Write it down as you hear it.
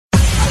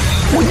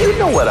You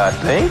know what I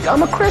think.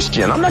 I'm a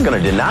Christian. I'm not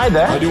going to deny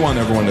that. I do want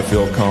everyone to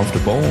feel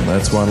comfortable, and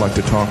that's why I'd like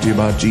to talk to you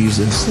about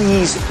Jesus.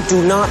 Please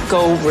do not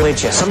go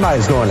religious.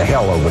 Somebody's going to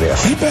hell over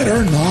this. He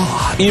better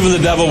not. Even the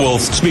devil will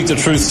speak the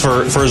truth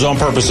for his own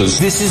purposes.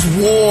 This is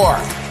war.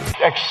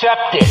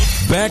 Accept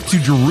it. Back to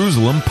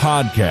Jerusalem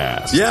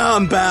podcast. Yeah,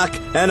 I'm back,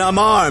 and I'm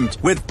armed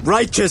with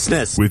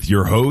righteousness. With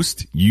your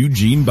host,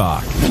 Eugene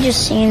Bach. He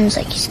just seems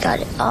like he's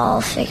got it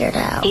all figured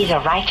out. He's a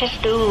righteous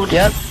dude.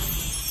 Yep.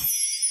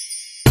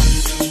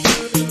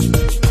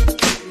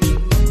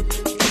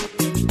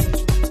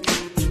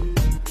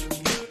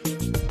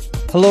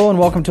 Hello and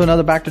welcome to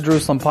another Back to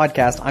Jerusalem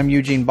podcast. I'm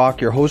Eugene Bach,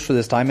 your host for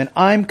this time, and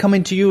I'm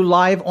coming to you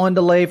live on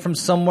delay from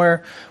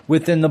somewhere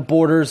within the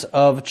borders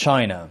of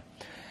China.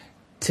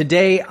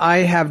 Today, I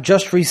have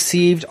just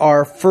received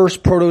our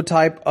first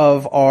prototype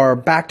of our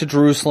Back to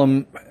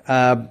Jerusalem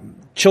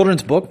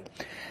children's book.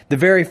 The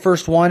very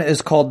first one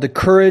is called The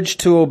Courage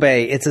to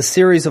Obey. It's a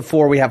series of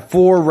 4. We have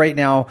 4 right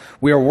now.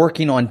 We are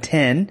working on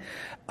 10.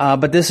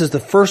 But this is the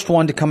first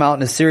one to come out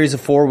in a series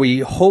of 4. We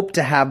hope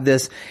to have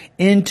this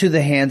into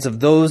the hands of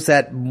those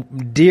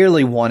that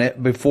dearly want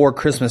it before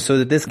Christmas so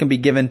that this can be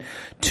given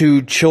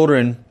to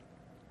children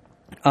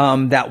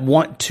that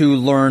want to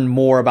learn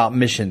more about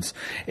missions.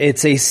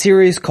 It's a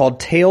series called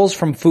Tales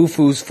from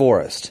Fufu's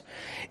Forest.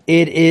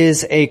 It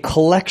is a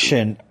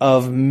collection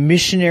of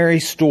missionary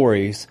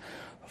stories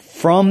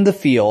from the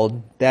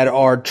field that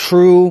are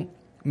true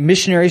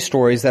missionary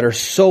stories that are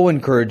so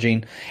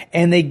encouraging,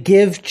 and they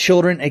give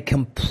children a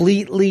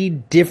completely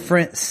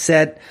different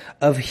set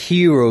of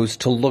heroes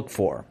to look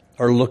for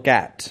or look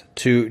at,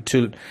 to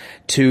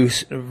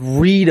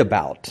read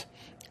about.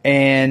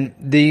 And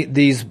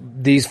these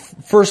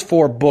first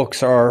 4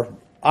 books are,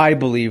 I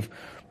believe,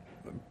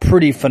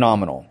 pretty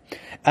phenomenal.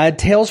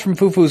 Tales from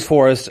Fufu's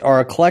Forest are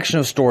a collection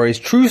of stories,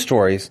 true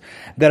stories,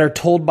 that are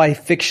told by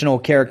fictional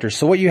characters.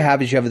 So what you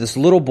have is you have this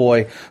little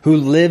boy who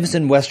lives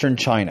in Western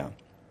China.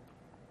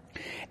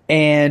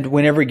 And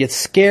whenever he gets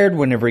scared,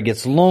 whenever he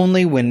gets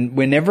lonely,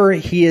 whenever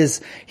he is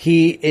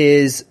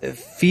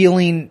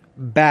feeling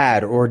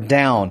bad or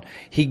down,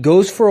 he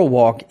goes for a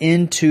walk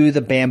into the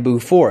bamboo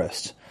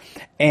forest.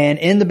 And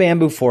in the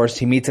bamboo forest,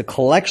 he meets a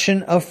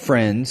collection of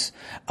friends.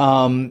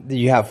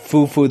 You have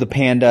Fufu the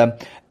panda,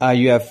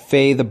 you have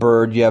Fei the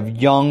bird, you have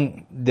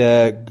Young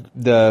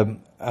the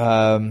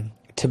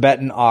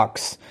Tibetan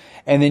ox,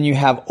 and then you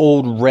have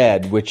Old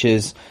Red, which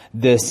is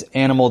this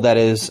animal that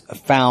is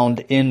found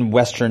in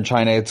Western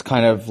China. It's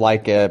kind of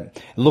like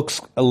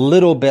looks a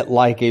little bit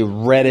like a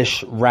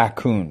reddish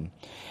raccoon.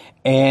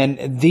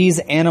 And these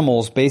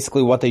animals,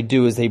 basically what they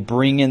do is they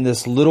bring in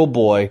this little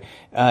boy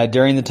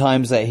during the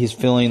times that he's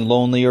feeling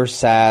lonely or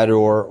sad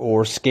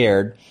or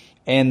scared,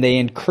 and they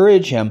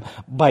encourage him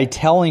by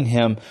telling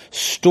him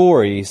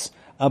stories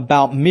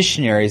about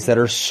missionaries that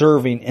are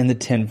serving in the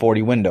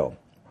 1040 window.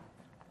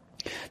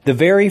 The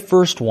very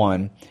first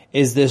one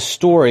is this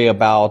story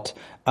about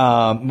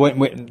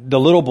when the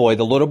little boy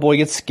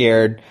gets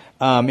scared.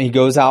 He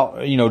goes out,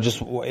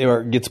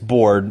 or gets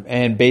bored,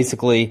 and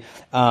basically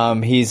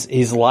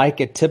he's like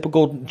a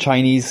typical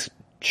Chinese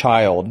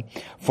child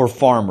for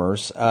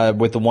farmers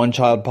with the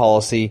one-child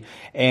policy.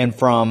 And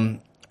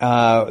from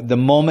the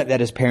moment that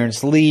his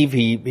parents leave,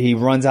 he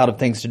runs out of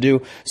things to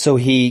do. So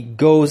he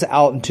goes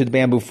out into the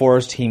bamboo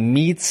forest. He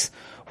meets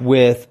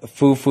with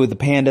Fufu the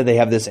panda. They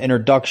have this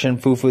introduction.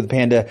 Fufu the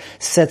panda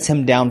sets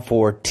him down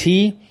for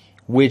tea,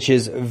 which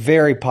is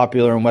very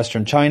popular in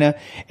Western China.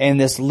 And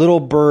this little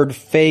bird,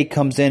 Fei,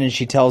 comes in and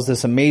she tells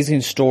this amazing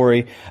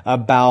story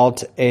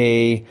about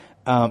a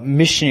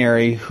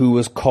missionary who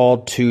was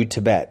called to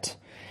Tibet.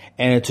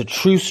 And it's a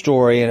true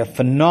story and a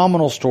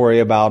phenomenal story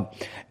about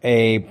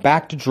a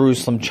back to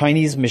Jerusalem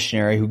Chinese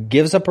missionary who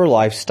gives up her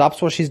life,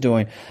 stops what she's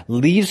doing,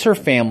 leaves her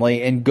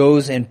family, and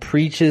goes and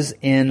preaches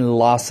in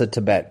Lhasa,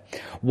 Tibet.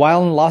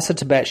 While in Lhasa,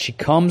 Tibet, she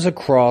comes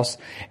across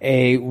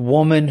a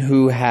woman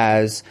who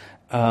has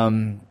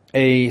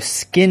a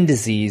skin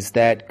disease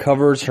that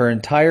covers her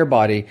entire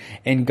body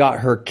and got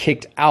her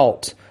kicked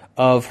out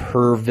of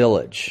her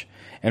village.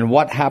 And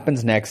what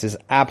happens next is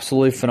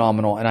absolutely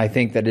phenomenal, and I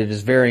think that it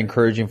is very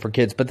encouraging for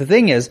kids. But the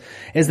thing is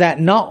that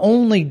not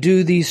only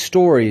do these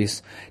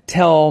stories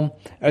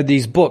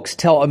these books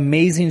tell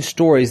amazing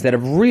stories that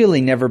have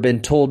really never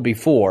been told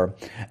before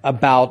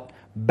about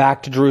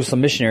back to Jerusalem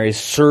missionaries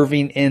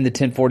serving in the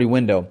 1040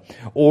 window,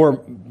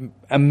 or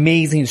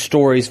amazing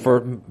stories.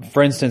 For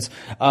instance,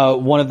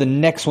 one of the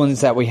next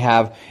ones that we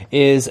have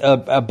is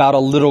about a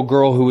little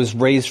girl who was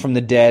raised from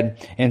the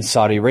dead in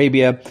Saudi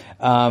Arabia.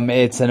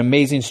 It's an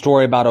amazing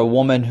story about a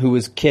woman who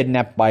was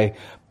kidnapped by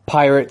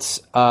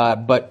pirates,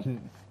 but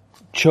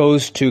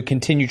chose to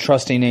continue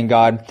trusting in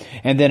God.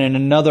 And then in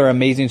another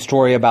amazing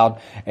story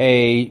about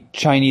a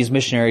Chinese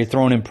missionary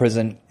thrown in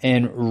prison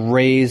and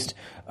raised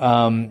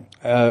a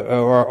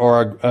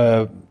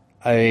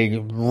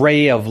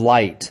ray of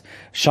light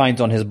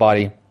shines on his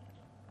body.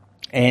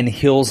 and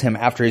heals him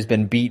after he's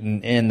been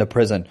beaten in the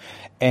prison.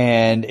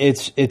 And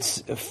it's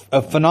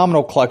a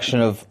phenomenal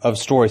collection of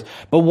stories.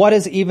 But what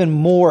is even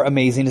more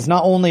amazing is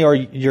not only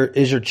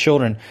is your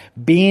children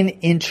being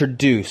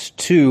introduced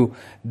to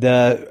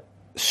the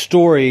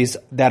stories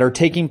that are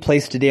taking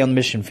place today on the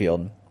mission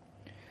field,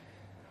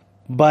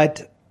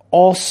 but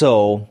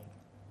also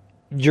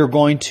you're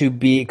going to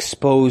be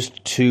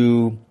exposed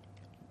to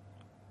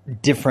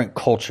different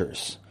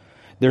cultures.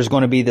 There's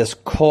going to be this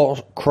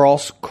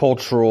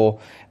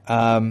cross-cultural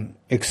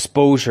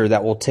exposure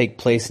that will take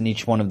place in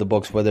each one of the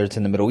books, whether it's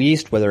in the Middle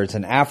East, whether it's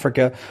in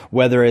Africa,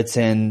 whether it's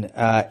in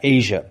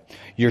Asia.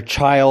 Your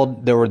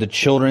child, or the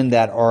children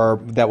that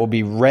will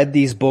be read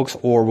these books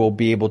or will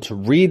be able to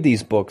read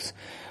these books,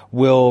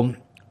 will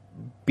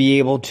be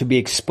able to be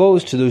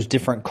exposed to those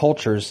different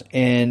cultures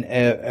in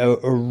a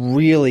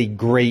really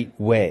great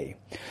way.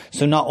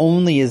 So not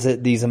only is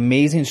it these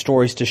amazing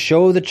stories to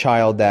show the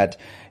child that,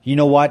 you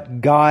know what,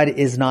 God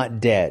is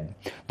not dead.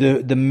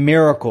 The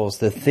miracles,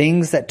 the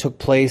things that took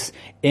place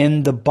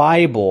in the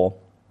Bible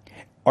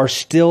are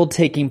still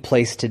taking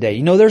place today.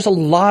 You know, there's a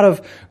lot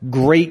of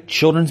great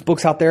children's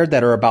books out there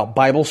that are about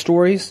Bible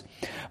stories,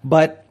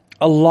 but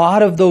a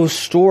lot of those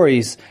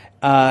stories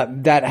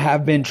that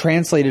have been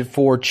translated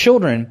for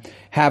children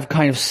have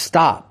kind of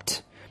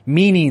stopped,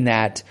 meaning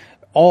that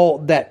all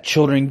that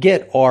children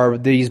get are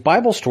these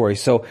Bible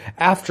stories. So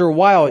after a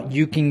while,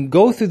 you can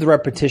go through the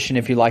repetition,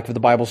 if you like, of the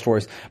Bible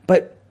stories.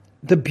 But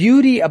the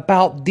beauty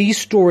about these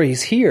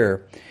stories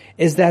here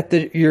is that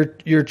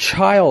your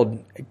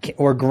child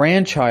or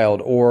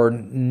grandchild or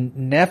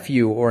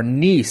nephew or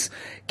niece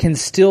can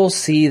still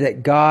see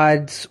that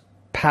God's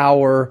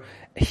power,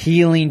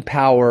 healing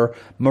power,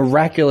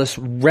 miraculous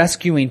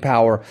rescuing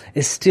power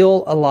is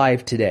still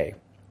alive today.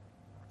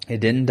 It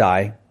didn't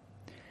die.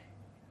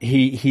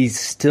 He's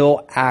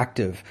still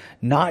active,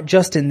 not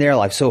just in their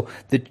life. So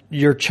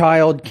your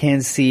child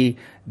can see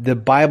the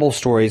Bible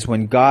stories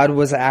when God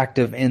was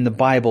active in the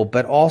Bible,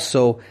 but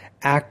also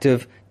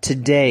active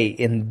today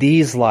in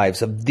these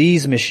lives of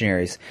these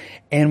missionaries,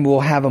 and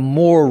will have a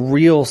more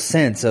real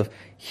sense of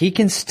He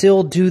can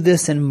still do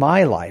this in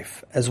my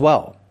life as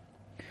well.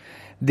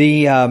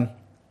 Each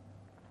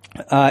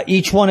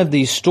one of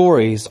these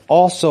stories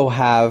also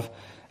have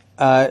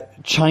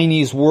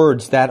Chinese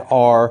words that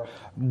are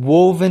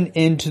woven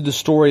into the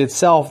story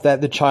itself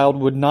that the child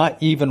would not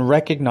even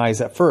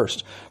recognize at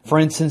first. For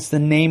instance, the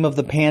name of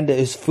the panda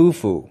is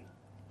Fufu.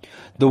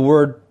 The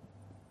word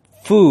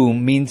Fu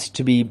means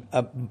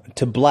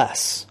to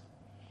bless.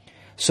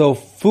 So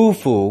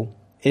Fufu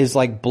is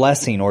like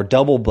blessing or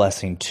double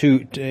blessing.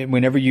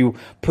 Whenever you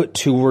put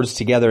two words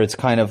together, it's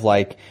kind of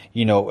like,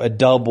 a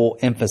double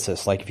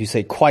emphasis. Like if you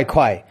say kwai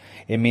kwai,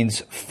 it means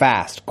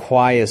fast.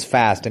 Kwai is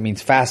fast. It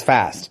means fast,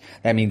 fast.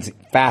 That means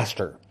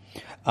faster.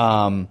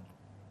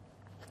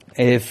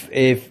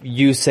 If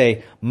you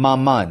say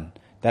maman,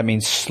 that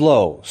means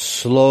slow,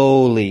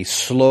 slowly,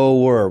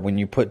 slower when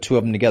you put two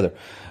of them together.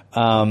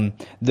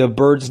 The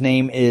bird's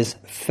name is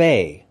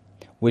Fei,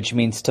 which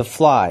means to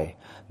fly.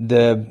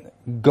 The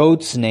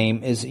goat's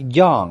name is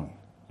Yang.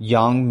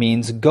 Yang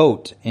means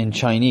goat in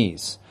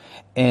Chinese.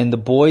 And the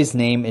boy's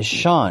name is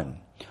Shan,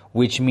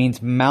 which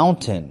means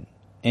mountain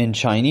in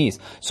Chinese.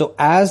 So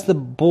as the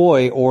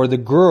boy or the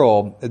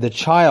girl, the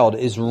child,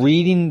 is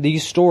reading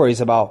these stories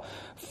about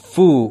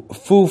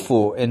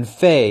Fufu and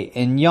Fei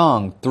and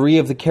Yang, three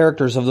of the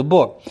characters of the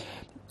book,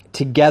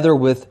 together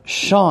with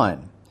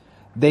Shan,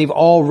 they've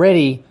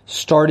already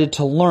started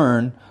to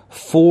learn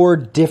 4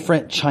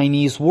 different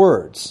Chinese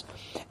words.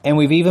 And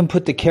we've even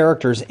put the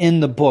characters in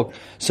the book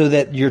so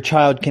that your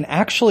child can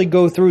actually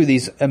go through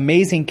these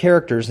amazing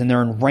characters, and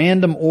they're in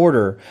random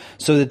order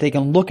so that they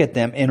can look at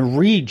them and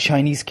read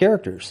Chinese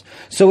characters.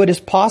 So it is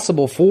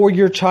possible for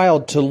your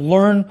child to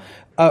learn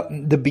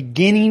the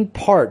beginning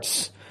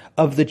parts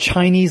of the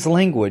Chinese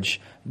language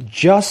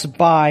just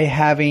by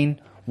having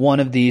one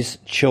of these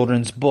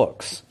children's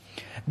books.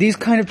 These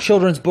kind of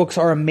children's books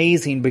are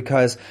amazing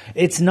because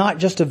it's not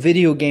just a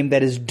video game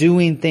that is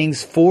doing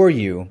things for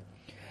you.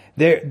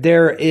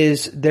 There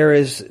is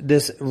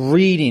this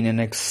reading and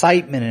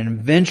excitement and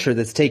adventure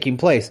that's taking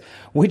place,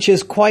 which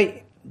is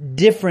quite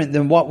different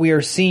than what we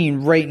are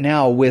seeing right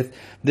now with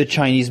the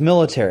Chinese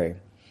military.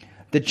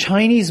 The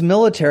Chinese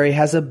military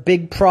has a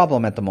big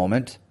problem at the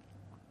moment.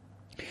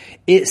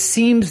 It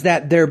seems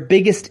that their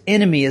biggest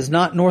enemy is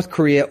not North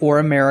Korea or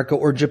America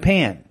or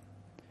Japan.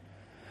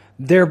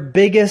 Their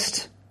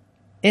biggest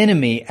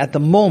enemy at the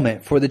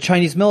moment for the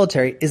Chinese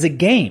military is a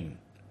game.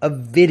 A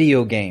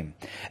video game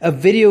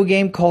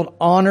called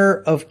Honor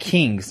of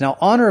Kings. Now,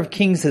 Honor of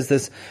Kings is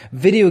this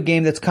video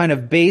game that's kind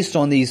of based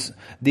on these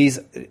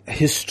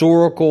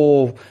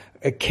historical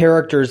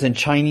characters in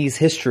Chinese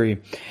history,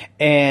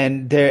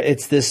 and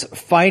it's this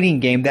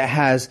fighting game that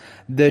has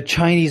the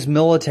Chinese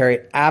military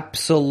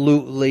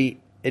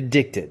absolutely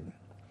addicted.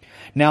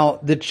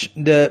 Now,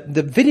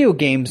 the video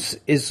games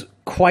is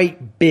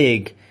quite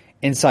big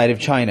inside of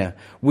China,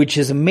 which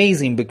is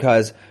amazing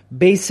because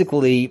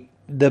basically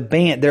their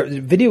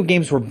video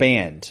games were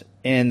banned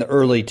in the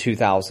early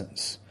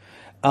 2000s.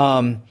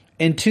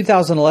 in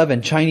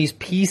 2011, Chinese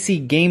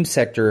PC game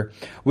sector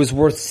was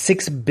worth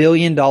 $6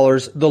 billion,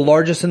 the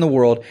largest in the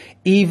world,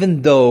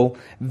 even though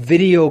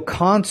video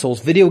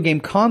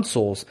game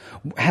consoles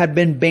had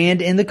been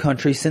banned in the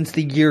country since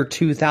the year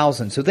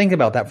 2000. So think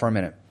about that for a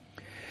minute.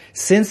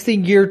 Since the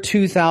year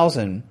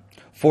 2000,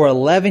 for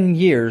 11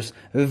 years,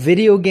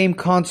 video game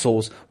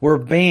consoles were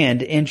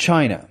banned in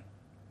China.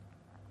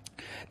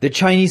 The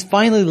Chinese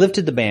finally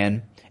lifted the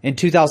ban in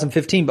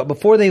 2015, but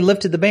before they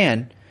lifted the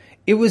ban,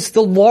 it was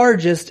the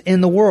largest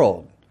in the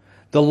world.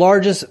 The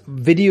largest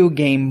video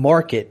game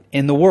market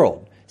in the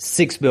world.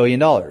 $6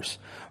 billion.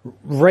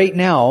 Right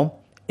now,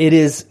 it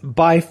is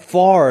by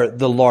far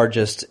the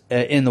largest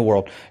in the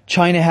world.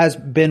 China has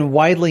been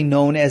widely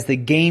known as the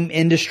game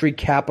industry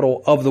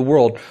capital of the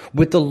world,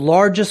 with the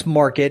largest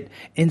market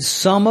in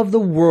some of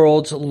the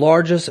world's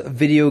largest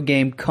video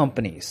game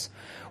companies.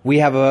 We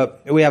have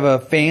a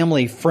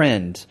family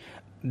friend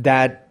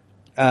that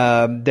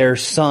their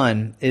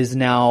son is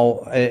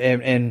now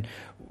and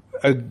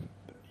a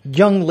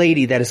young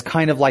lady that is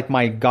kind of like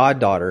my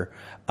goddaughter.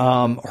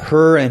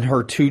 Her and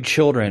her two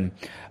children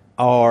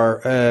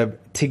are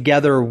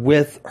together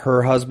with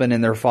her husband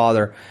and their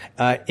father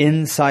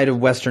inside of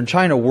Western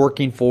China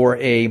working for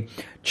a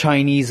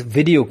Chinese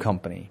video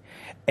company.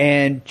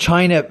 And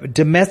China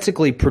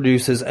domestically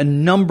produces a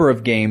number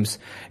of games,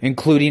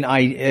 including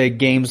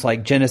games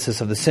like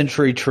Genesis of the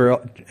Century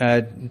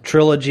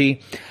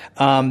trilogy.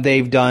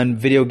 They've done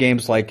video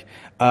games like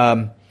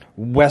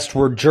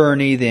Westward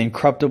Journey, The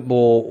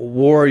Incorruptible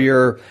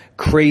Warrior,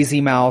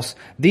 Crazy Mouse.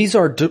 These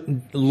are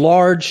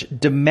large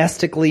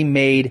domestically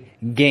made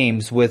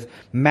games with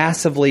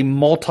massively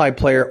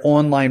multiplayer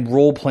online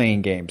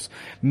role-playing games,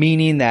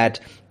 meaning that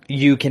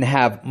you can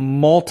have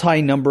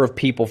multi-number of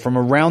people from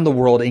around the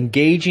world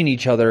engaging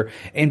each other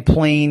and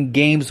playing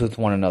games with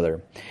one another.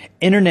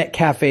 Internet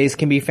cafes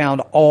can be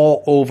found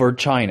all over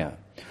China.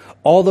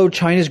 Although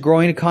China's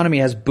growing economy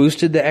has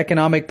boosted the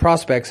economic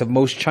prospects of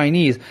most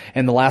Chinese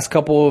in the last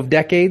couple of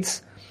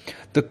decades,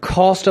 the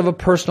cost of a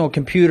personal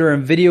computer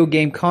and video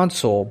game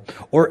console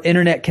or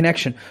internet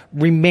connection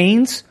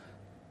remains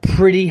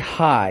pretty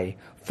high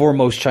for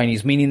most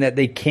Chinese, meaning that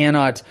they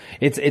cannot,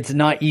 it's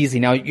not easy.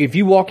 Now, if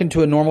you walk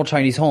into a normal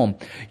Chinese home,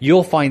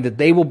 you'll find that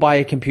they will buy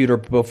a computer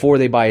before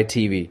they buy a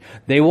TV.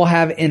 They will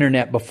have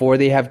internet before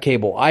they have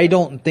cable. I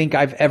don't think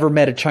I've ever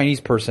met a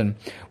Chinese person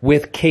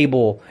with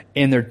cable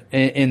in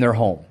their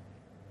home.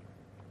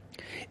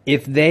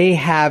 If they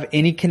have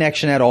any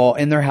connection at all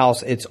in their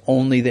house, it's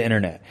only the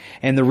internet.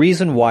 And the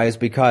reason why is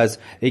because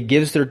it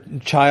gives their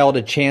child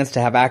a chance to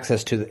have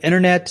access to the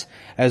internet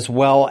as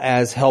well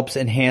as helps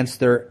enhance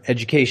their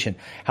education.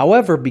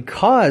 However,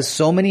 because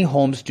so many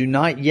homes do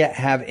not yet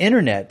have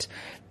internet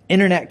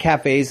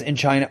cafes in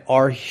China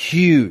are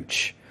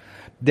huge.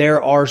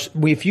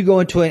 If you go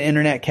into an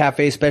internet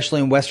cafe,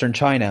 especially in Western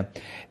China,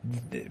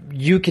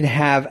 you can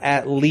have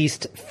at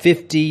least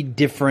 50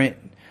 different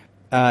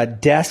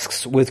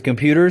desks with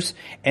computers,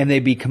 and they'd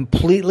be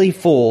completely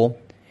full.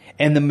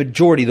 And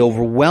the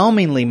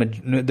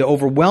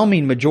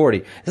overwhelming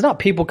majority, it's not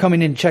people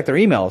coming in to check their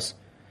emails.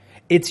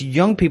 It's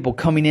young people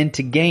coming in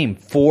to game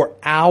for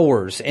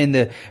hours, and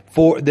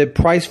the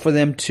price for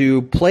them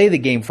to play the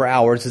game for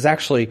hours is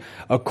actually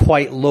a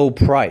quite low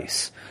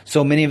price.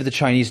 So many of the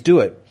Chinese do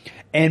it.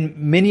 And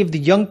many of the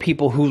young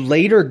people who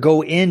later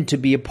go in to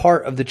be a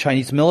part of the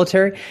Chinese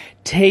military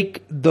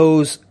take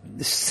those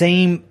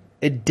same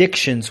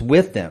addictions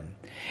with them.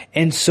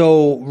 And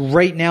so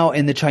right now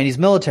in the Chinese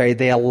military,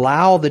 they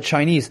allow the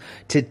Chinese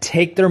to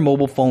take their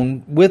mobile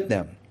phone with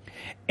them.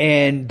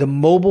 And the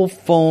mobile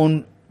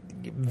phone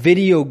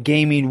video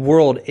gaming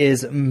world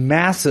is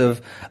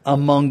massive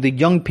among the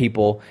young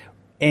people.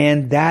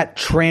 And that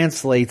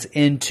translates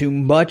into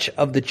much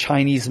of the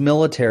Chinese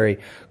military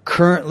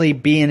currently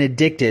being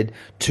addicted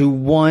to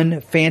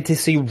one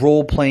fantasy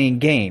role-playing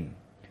game,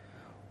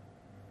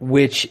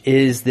 which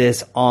is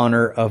this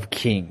Honor of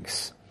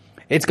Kings.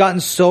 It's gotten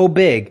so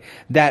big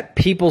that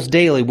People's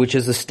Daily, which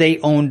is a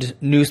state-owned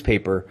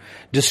newspaper,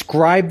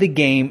 described the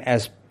game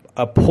as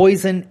a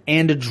poison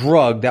and a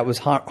drug that was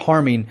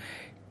harming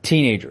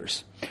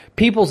teenagers.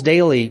 People's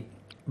Daily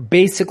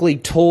basically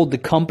told the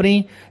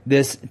company,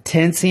 this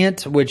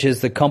Tencent, which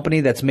is the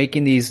company that's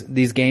making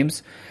these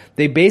games,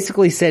 they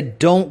basically said,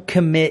 don't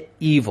commit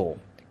evil.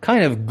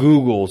 Kind of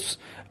Google's,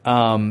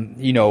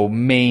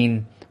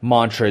 main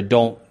mantra,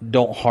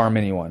 don't harm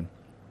anyone.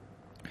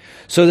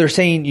 So they're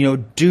saying,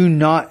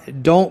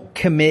 don't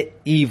commit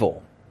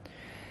evil.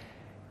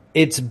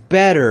 It's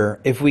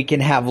better if we can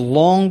have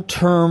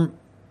long-term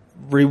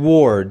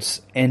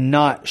rewards and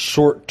not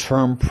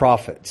short-term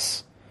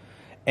profits.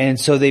 And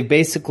so they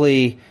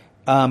basically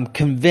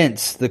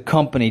convinced the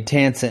company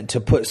Tencent to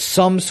put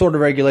some sort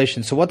of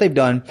regulation. So what they've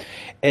done,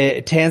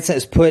 Tencent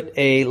has put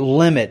a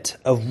limit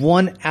of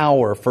 1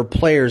 hour for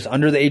players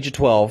under the age of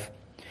 12,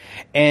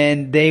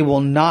 and they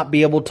will not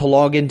be able to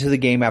log into the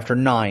game after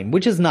 9,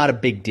 which is not a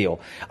big deal.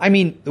 I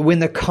mean, when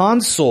the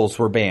consoles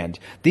were banned,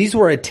 these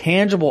were a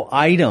tangible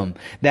item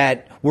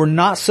that were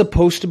not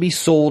supposed to be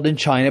sold in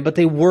China, but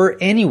they were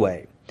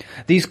anyway.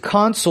 These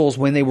consoles,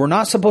 when they were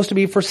not supposed to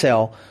be for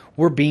sale,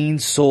 were being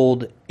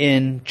sold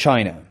in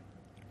China.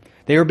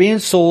 They were being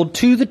sold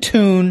to the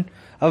tune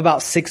of about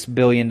 $6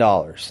 billion,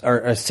 or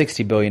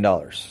 $60 billion,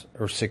 or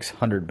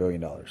 $600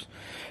 billion.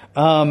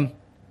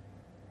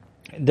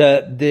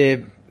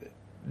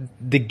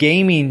 The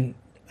gaming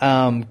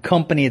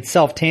company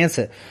itself,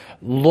 Tencent,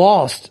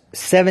 lost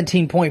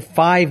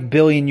 $17.5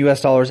 billion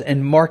US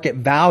in market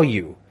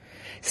value.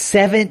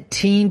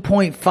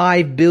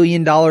 $17.5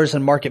 billion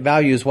in market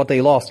value is what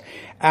they lost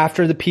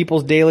after the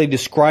People's Daily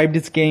described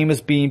its game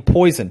as being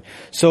poison.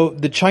 So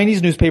the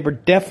Chinese newspaper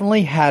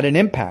definitely had an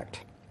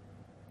impact.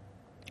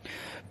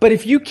 But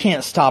if you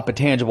can't stop a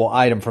tangible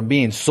item from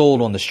being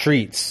sold on the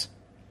streets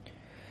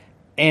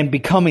and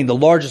becoming the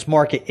largest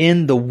market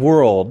in the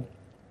world,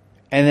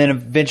 and then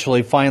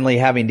eventually finally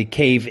having to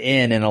cave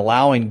in and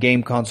allowing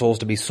game consoles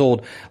to be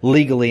sold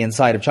legally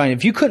inside of China,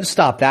 if you couldn't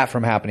stop that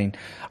from happening,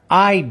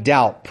 I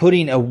doubt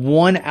putting a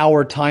 1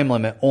 hour time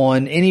limit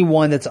on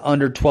anyone that's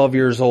under 12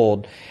 years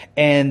old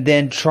and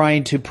then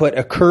trying to put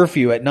a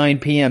curfew at 9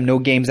 p.m., no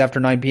games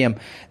after 9 p.m.,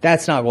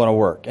 that's not going to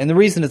work. And the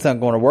reason it's not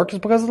going to work is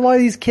because a lot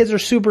of these kids are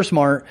super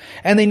smart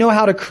and they know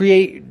how to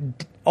create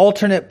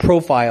alternate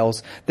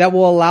profiles that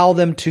will allow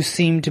them to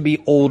seem to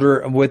be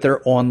older with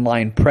their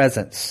online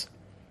presence.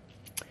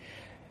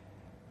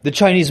 The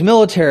Chinese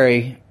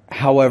military,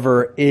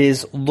 however,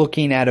 is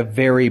looking at a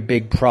very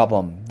big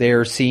problem.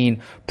 They're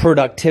seeing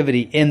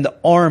productivity in the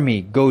army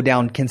go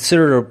down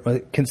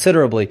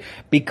considerably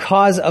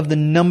because of the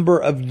number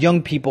of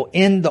young people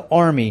in the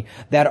army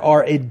that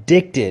are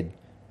addicted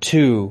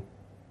to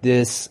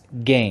this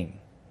game.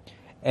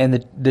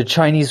 And the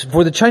Chinese,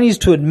 for the Chinese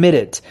to admit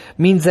it,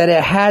 means that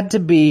it had to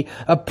be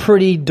a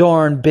pretty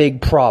darn big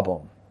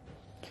problem.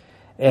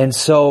 And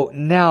so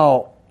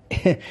now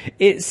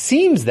it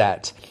seems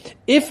that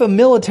if a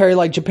military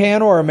like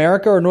Japan or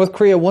America or North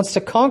Korea wants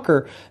to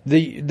conquer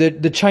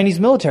the Chinese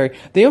military,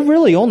 they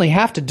really only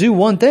have to do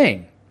one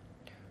thing: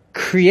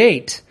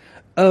 create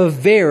a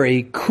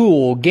very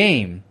cool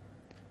game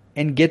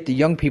and get the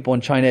young people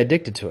in China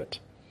addicted to it.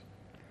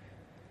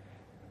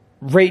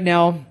 Right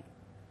now,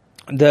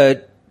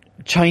 the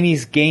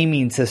Chinese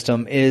gaming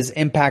system is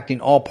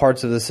impacting all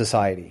parts of the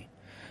society.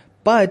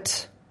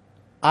 But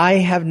I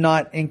have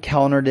not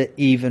encountered it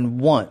even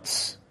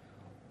once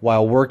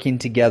while working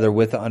together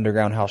with the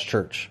Underground House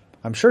Church.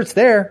 I'm sure it's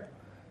there,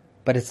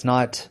 but it's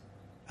not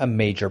a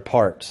major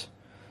part.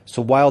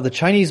 So while the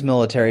Chinese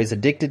military is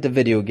addicted to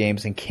video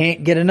games and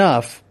can't get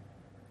enough,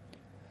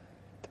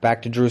 the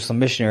Back to Jerusalem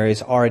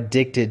missionaries are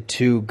addicted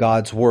to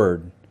God's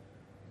Word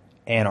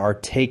and are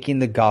taking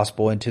the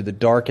gospel into the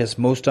darkest,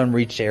 most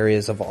unreached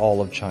areas of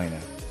all of China.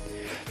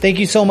 Thank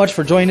you so much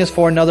for joining us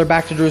for another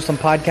Back to Jerusalem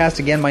podcast.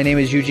 Again, my name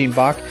is Eugene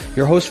Bach,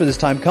 your host for this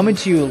time, coming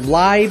to you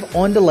live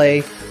on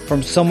delay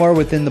from somewhere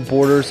within the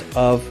borders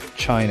of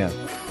China.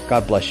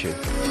 God bless you.